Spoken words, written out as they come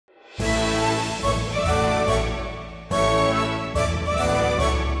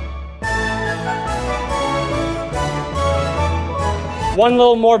One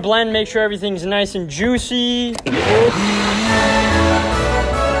little more blend, make sure everything's nice and juicy.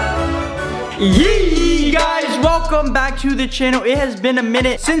 Yee guys, welcome back to the channel. It has been a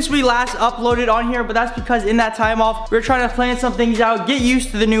minute since we last uploaded on here, but that's because in that time off, we were trying to plan some things out, get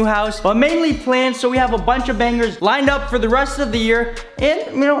used to the new house, but mainly plans. So we have a bunch of bangers lined up for the rest of the year.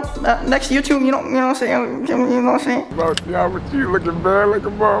 And, you know, next YouTube, you know what I'm saying? You know what I'm saying? Yeah, with you looking bad like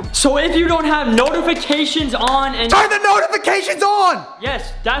a mom. So if you don't have notifications on and turn the notifications on!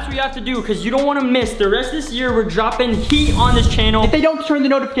 Yes, that's what you have to do, because you don't want to miss the rest of this year. We're dropping heat on this channel. If they don't turn the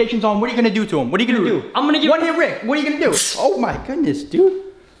notifications on, what are you gonna do to them? What are you gonna do? I'm gonna give one hit Rick. What are you gonna do? Oh my goodness, dude.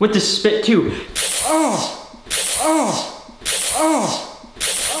 With the spit too.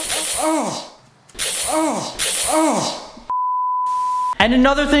 And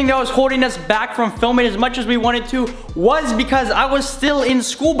another thing that was holding us back from filming as much as we wanted to was because I was still in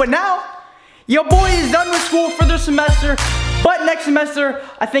school. But now, your boy is done with school for the semester. But next semester,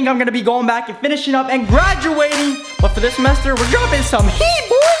 I think I'm gonna be going back and finishing up and graduating. But for this semester, we're dropping some heat,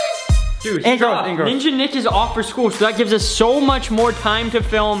 boys. Dude, Ninja Nick is off for school, so that gives us so much more time to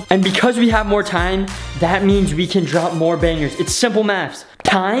film. And because we have more time, that means we can drop more bangers. It's simple maths.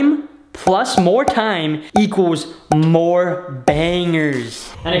 Time plus more time equals more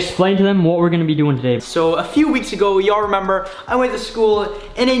bangers. And explain to them what we're gonna be doing today. So a few weeks ago, y'all remember, I went to school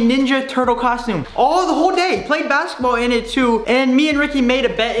in a Ninja Turtle costume. All the whole day, played basketball in it too. And me and Ricky made a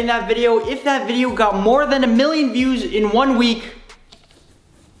bet in that video. If that video got more than 1 million views in 1 week,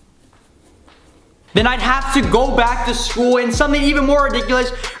 then I'd have to go back to school in something even more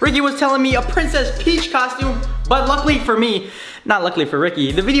ridiculous. Ricky was telling me a Princess Peach costume, but luckily for me, not luckily for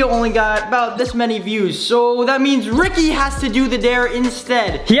Ricky, the video only got about this many views. So that means Ricky has to do the dare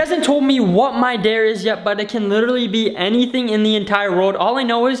instead. He hasn't told me what my dare is yet, but it can literally be anything in the entire world. All I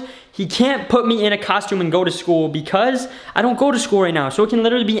know is he can't put me in a costume and go to school because I don't go to school right now. So it can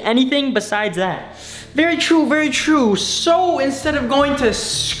literally be anything besides that. Very true, very true. So instead of going to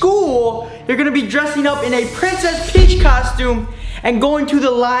school, you're gonna be dressing up in a Princess Peach costume and going to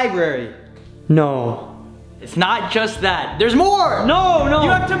the library. No. It's not just that. There's more. No. You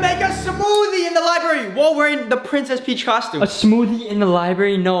have to make a smoothie in the library while wearing the Princess Peach costume. A smoothie in the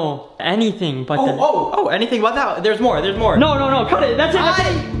library? No. Anything but anything but that. There's more. No. Cut it. That's it. That's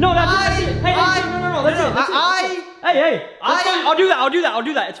it. No. No. Hey. I'll do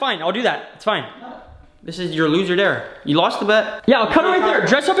that. It's fine. I'll do that. It's fine. This is your loser dare. You lost the bet. Yeah, I'll cut it right there.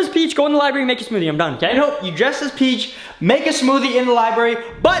 Dress up as Peach, go in the library, make a smoothie. I'm done, okay? No, you dress as Peach, make a smoothie in the library,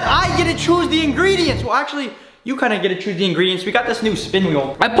 but I get to choose the ingredients. Well, actually, you kind of get to choose the ingredients. We got this new spin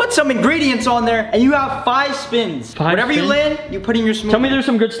wheel. I put some ingredients on there, and you have 5 spins. Whatever you land, you put in your smoothie. Tell me there's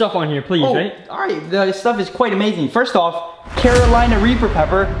some good stuff on here, please, right? All right, the stuff is quite amazing. First off, Carolina Reaper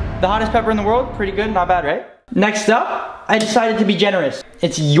pepper, the hottest pepper in the world. Pretty good, not bad, right? Next up, I decided to be generous.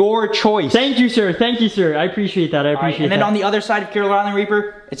 It's your choice. Thank you, sir. I appreciate that. And then on the other side of Carolina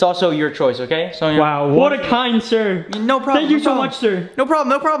Reaper, it's also your choice, okay? So wow, what a kind sir. No problem. Thank you so much, sir. No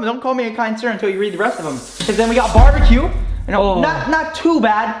problem. Don't call me a kind sir until you read the rest of them. Because then we got barbecue. You know, not too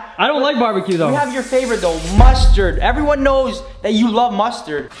bad. I don't like barbecue though. We have your favorite though, mustard. Everyone knows that you love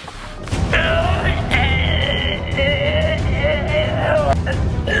mustard.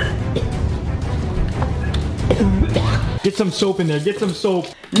 Get some soap in there, get some soap.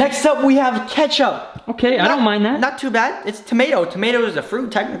 Next up, we have ketchup. Okay, I don't mind that. Not too bad. It's tomato. Tomato is a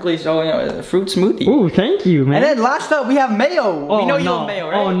fruit technically, so you know, it's a fruit smoothie. Ooh, thank you, man. And then last up, we have mayo. Oh, we know you love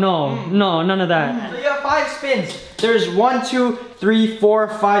mayo, right? Oh, no. No, none of that. So you have 5 spins. There's 1, 2, 3, 4,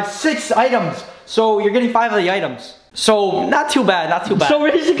 5, 6 items. So you're getting 5 of the items. So not too bad, not too bad. So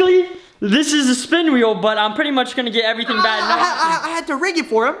basically, this is a spin wheel, but I'm pretty much gonna get everything bad. I had to rig it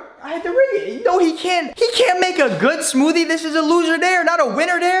for him. No, he can't make a good smoothie. This is a loser dare, not a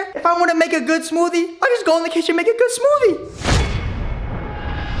winner dare. If I want to make a good smoothie, I just go in the kitchen and make a good smoothie.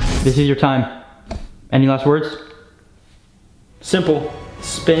 This is your time. Any last words? Simple.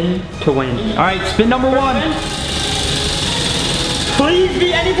 Spin to win. All right, spin number 1. Please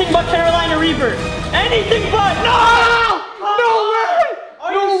be anything but Carolina Reaper. Anything but. No! No way!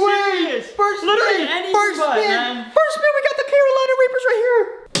 No way! First spin, we got the Carolina Reapers right here.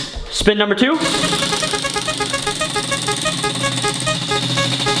 Spin number 2.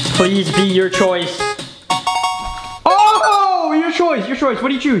 Please be your choice. Oh, your choice. What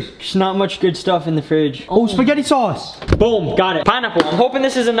do you choose? There's not much good stuff in the fridge. Oh, spaghetti sauce. Boom, got it. Pineapple. I'm hoping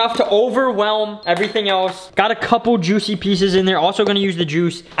this is enough to overwhelm everything else. Got a couple juicy pieces in there. Also gonna use the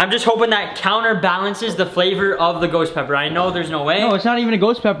juice. I'm just hoping that counterbalances the flavor of the ghost pepper. I know there's no way. No, it's not even a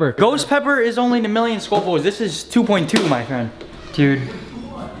ghost pepper. Ghost pepper is only in 1,000,000 Scovilles. This is 2.2, my friend. Dude.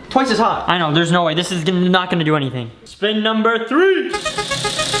 twice as hot. I know, there's no way. This is not gonna do anything. Spin number 3.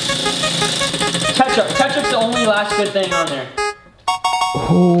 Ketchup. Ketchup's the only last good thing on there.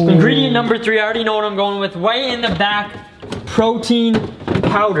 Oh. Ingredient number 3, I already know what I'm going with. Way in the back, protein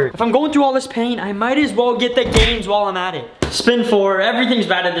powder. If I'm going through all this pain, I might as well get the gains while I'm at it. Spin 4, everything's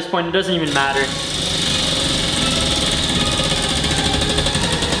bad at this point, it doesn't even matter.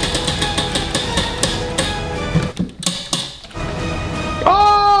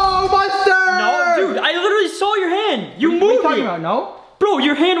 Oh, mustard! No, dude, I literally saw your hand. You moved What are you it. talking about, no? Bro,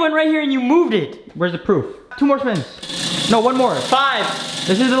 your hand went right here and you moved it. Where's the proof? 2 more spins. No, 1 more. 5.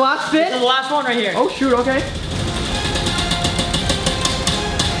 This is the last spin? This is the last one right here. Oh, shoot, okay.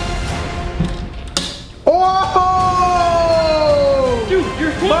 Oh! Dude, your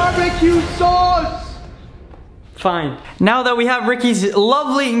hand. Barbecue sauce! Fine. Now that we have Ricky's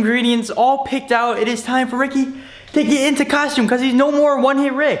lovely ingredients all picked out, it is time for Ricky to get into costume because he's no more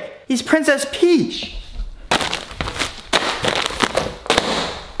one-hit Rick. He's Princess Peach.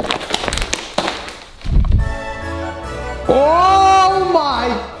 Oh my!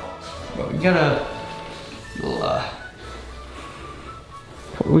 Bro,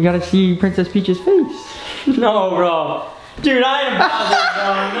 we gotta see Princess Peach's face. No, bro. Dude, I ain't about this,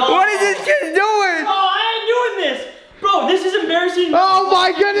 bro. No. What is this kid doing? Oh, I ain't doing this. Bro, this is embarrassing. Oh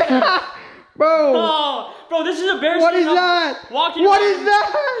my goodness! Bro! Oh, bro, this is embarrassing. What is that? Walking What around. is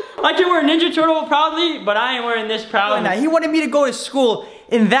that? I can wear Ninja Turtle proudly, but I ain't wearing this proudly. Now, he wanted me to go to school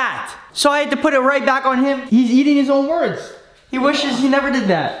in that. So I had to put it right back on him. He's eating his own words. He wishes he never did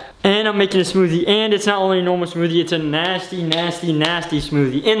that. And I'm making a smoothie, and it's not only a normal smoothie, it's a nasty, nasty, nasty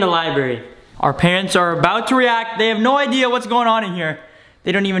smoothie in the library. Our parents are about to react. They have no idea what's going on in here.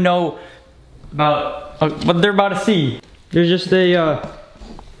 They don't even know about what they're about to see. There's just a,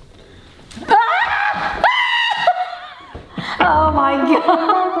 Oh my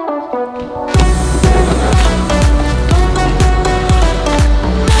god.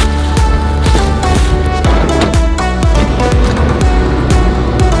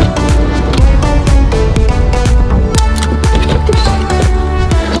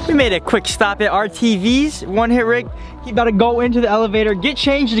 We made a quick stop at RTV's, one-hit Rick. He about to go into the elevator, get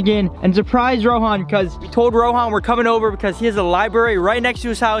changed again, and surprise Rohan because we told Rohan we're coming over because he has a library right next to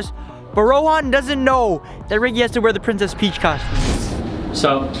his house. But Rohan doesn't know that Ricky has to wear the Princess Peach costume.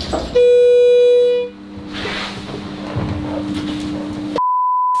 So.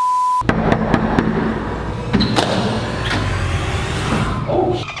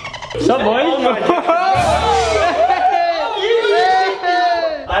 What's up, boys?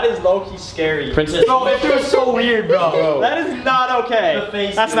 That is low-key scary. Princess. Bro, it feels so weird, bro. That is not okay. The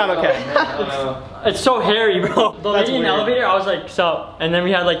face, That's not okay. It's so hairy, bro. The That's lady in the weird. elevator, I was like, sup? And then we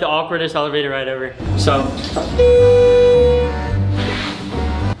had like the awkwardest elevator ride ever. So.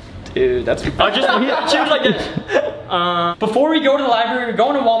 Dude, that's. She was like this. Before we go to the library, we're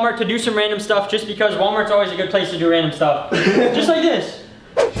going to Walmart to do some random stuff just because Walmart's always a good place to do random stuff. Just like this.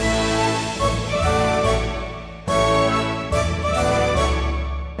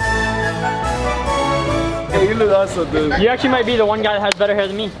 Hey, you look awesome, dude. You actually might be the one guy that has better hair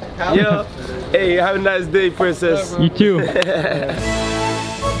than me. Yeah. Hey, have a nice day, princess. You too.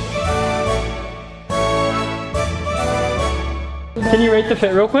 Can you rate the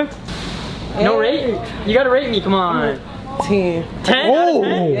fit real quick? No rate? You gotta rate me, come on. 10. 10? Oh.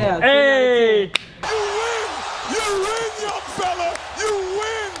 Yeah. Hey!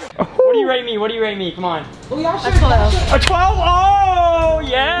 What do you rate me? What do you rate me? Come on. Oh, y'all should. A 12? Oh,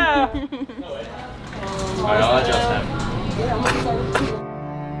 yeah! Alright, I'll adjust that.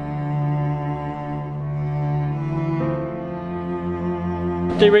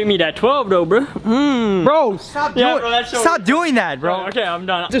 They rate me that 12 though, bro. Bro, stop doing, bro, that's so stop doing that, bro. Bro, okay, I'm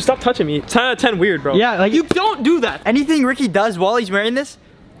done. Just stop touching me. 10 out of 10 weird, bro. Yeah, like You don't do that. anything Ricky does while he's wearing this,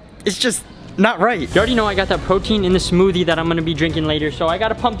 it's just not right. You already know I got that protein in the smoothie that I'm gonna be drinking later, so I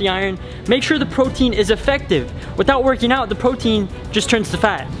gotta pump the iron, make sure the protein is effective. Without working out, the protein just turns to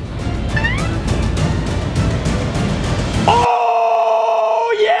fat.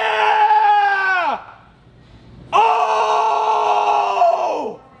 Oh, yeah!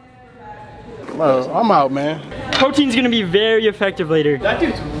 Oh! Well, I'm out, man. Protein's gonna be very effective later. That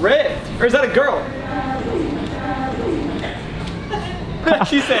dude's ripped. Or is that a girl?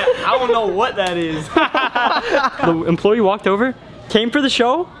 She said, I don't know what that is. The employee walked over, came for the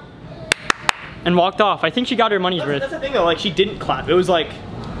show, and walked off. I think she got her money's worth. That's the thing though, like she didn't clap. It was like,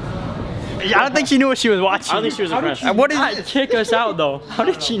 I don't think she knew what she was watching. I don't think she was impressed. What is Not this? kick us out though. How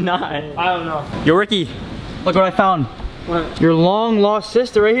did she not? I don't know. Yo, Ricky, look what I found. What? Your long lost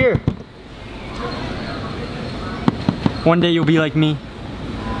sister right here. One day you'll be like me.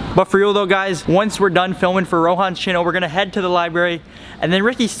 But for real though, guys, once we're done filming for Rohan's channel, we're gonna head to the library, and then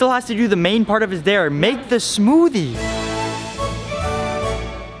Ricky still has to do the main part of his day, make the smoothie.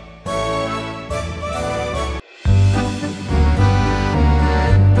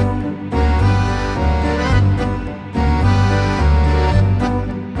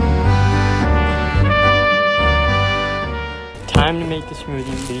 Time to make the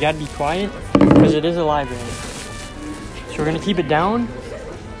smoothie, but you gotta be quiet because it is a library. So we're gonna keep it down,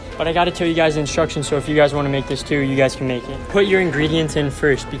 but I gotta tell you guys the instructions, so if you guys wanna make this too, you guys can make it. Put your ingredients in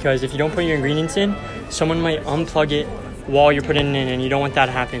first, because if you don't put your ingredients in, someone might unplug it while you're putting it in, and you don't want that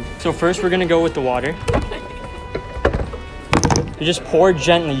to happen. So first we're gonna go with the water. You just pour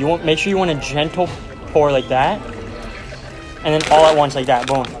gently. You want, make sure you want a gentle pour like that, and then all at once like that,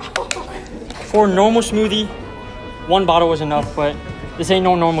 boom. For a normal smoothie, 1 bottle was enough, but this ain't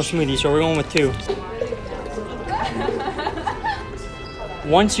no normal smoothie, so we're going with 2.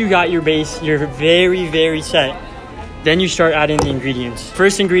 Once you got your base, you're very set, then you start adding the ingredients.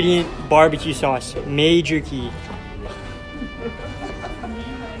 First ingredient, barbecue sauce, major key.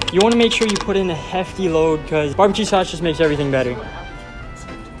 You want to make sure you put in a hefty load, because barbecue sauce just makes everything better.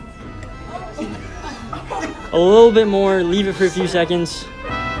 A little bit more, leave it for a few seconds.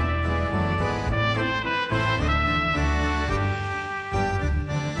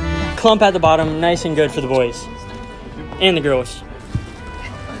 Clump at the bottom, nice and good for the boys and the girls.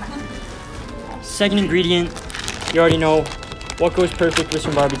 Second ingredient, you already know what goes perfect with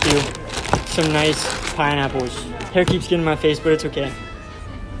some barbecue. Some nice pineapples. Hair keeps getting in my face, but it's okay.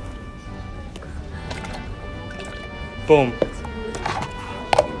 Boom.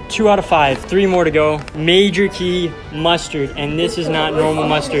 2 out of 5, 3 more to go. Major key, mustard, and this is not normal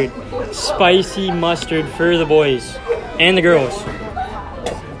mustard. Spicy mustard for the boys and the girls.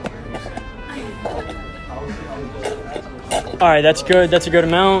 All right, that's good. That's a good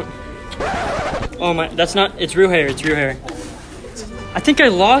amount. Oh my, that's not, it's real hair. It's real hair. I think I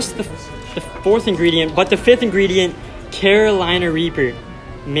lost the 4th ingredient, but the 5th ingredient, Carolina Reaper.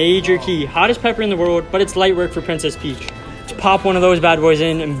 Major key. Hottest pepper in the world, but it's light work for Princess Peach. Just pop one of those bad boys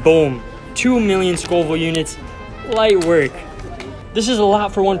in and boom. 2 million Scoville units. Light work. This is a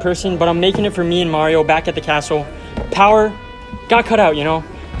lot for one person, but I'm making it for me and Mario back at the castle. Power got cut out, you know?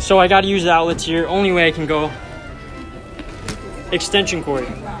 So I gotta use the outlets here. Only way I can go. Extension cord.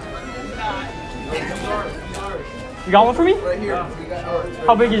 You got one for me? Right here.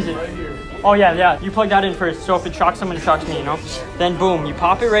 How big is it? Right here. Oh yeah. You plug that in first, so if it shocks someone, it shocks me, you know? Then boom, you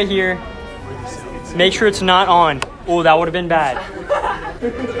pop it right here. Make sure it's not on. Oh, that would have been bad.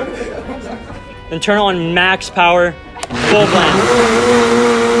 Then turn it on max power, full blend.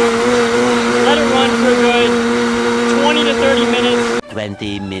 Let it run for a good 20 to 30 minutes.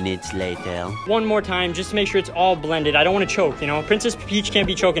 20 minutes later. One more time, just to make sure it's all blended. I don't want to choke, you know? Princess Peach can't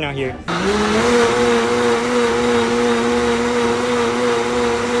be choking out here.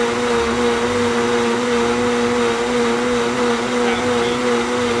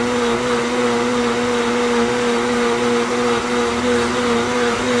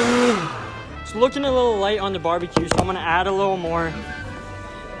 It's looking a little light on the barbecue, so I'm gonna add a little more.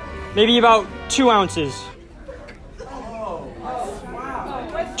 Maybe about 2 ounces.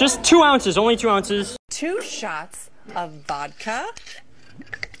 Just 2 ounces, only 2 ounces. 2 shots of vodka.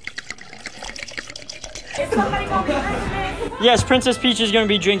 Yes, Princess Peach is gonna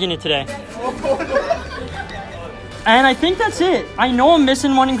be drinking it today. And I think that's it. I know I'm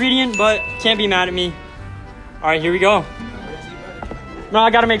missing one ingredient, but can't be mad at me. All right, here we go. No, I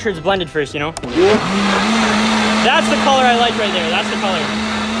gotta make sure it's blended first, you know? That's the color I like right there, that's the color.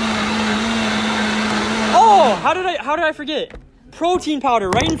 Oh, how did I forget? Protein powder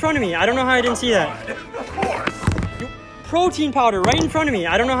right in front of me. I don't know how I didn't see that. Protein powder right in front of me.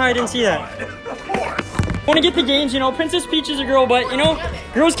 I don't know how I didn't see that. Want to get the gains, you know. Princess Peach is a girl, but you know,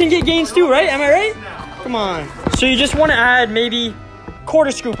 girls can get gains too, right? Am I right? Come on. So you just want to add maybe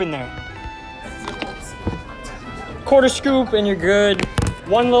 1/4 scoop in there. 1/4 scoop and you're good.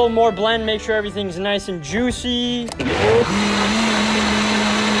 One little more blend, make sure everything's nice and juicy.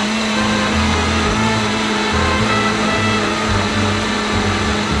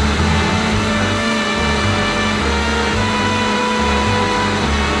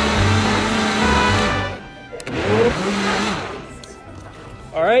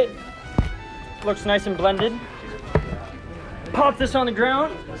 All right, looks nice and blended. Pop this on the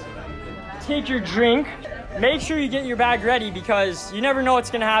ground, take your drink. Make sure you get your bag ready because you never know what's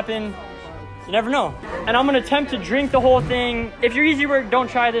gonna happen. You never know. And I'm gonna attempt to drink the whole thing. If you're easy work, don't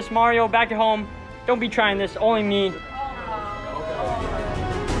try this. Mario, back at home, don't be trying this, only me.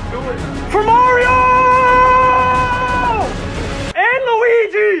 For Mario! And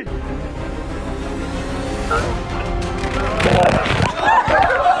Luigi!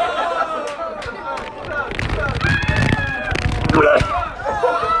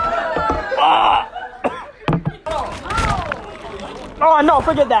 no,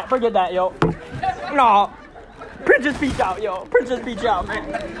 forget that, yo. No. Princess Peach out, yo. Princess Peach out,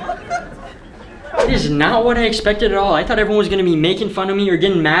 man. This is not what I expected at all. I thought everyone was gonna be making fun of me or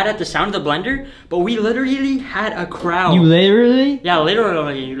getting mad at the sound of the blender, but we literally had a crowd. You literally? Yeah,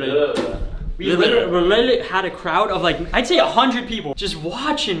 literally. We literally had a crowd of like, I'd say 100 people just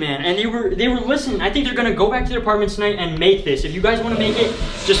watching, man. And they were listening. I think they're gonna go back to their apartments tonight and make this. If you guys wanna make it,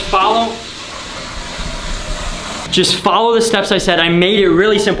 just follow the steps I said. I made it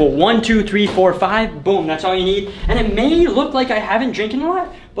really simple. 1, 2, 3, 4, 5, boom, that's all you need. And it may look like I haven't drinking a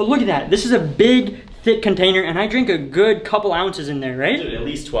lot, but look at that. This is a big, thick container, and I drink a good couple ounces in there, right? Dude, at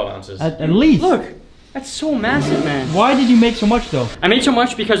least 12 ounces. At least. Look, that's so massive, man. Why did you make so much though? I made so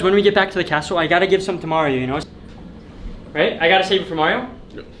much because when we get back to the castle, I gotta give some to Mario, you know? Right? I gotta save it for Mario?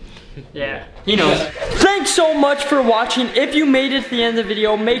 Yeah, he knows. Thanks so much for watching. If you made it to the end of the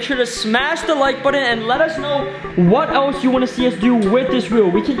video, make sure to smash the like button and let us know what else you want to see us do with this wheel.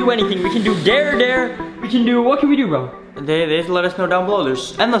 We can do anything. We can do dare. We can do, what can we do, bro? They let us know down below.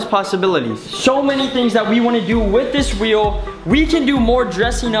 There's endless possibilities. So many things that we want to do with this wheel. We can do more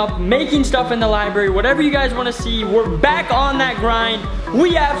dressing up, making stuff in the library, whatever you guys want to see. We're back on that grind.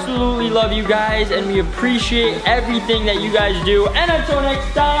 We absolutely love you guys and we appreciate everything that you guys do. And until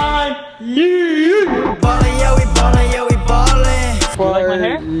next time, yeah. Ballin', yeah, we ballin', yeah, we ballin'. You like my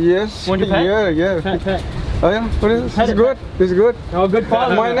hair? Yes. Want your pet? Yeah. Pet. Oh yeah, what is Pet it's it. good. It's good. Oh, good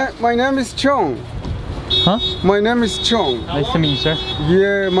father. My name is Chong. Huh? My name is Chong. Nice to meet you, sir.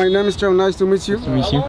 Yeah, my name is Chong. Nice to meet you. Nice to meet you.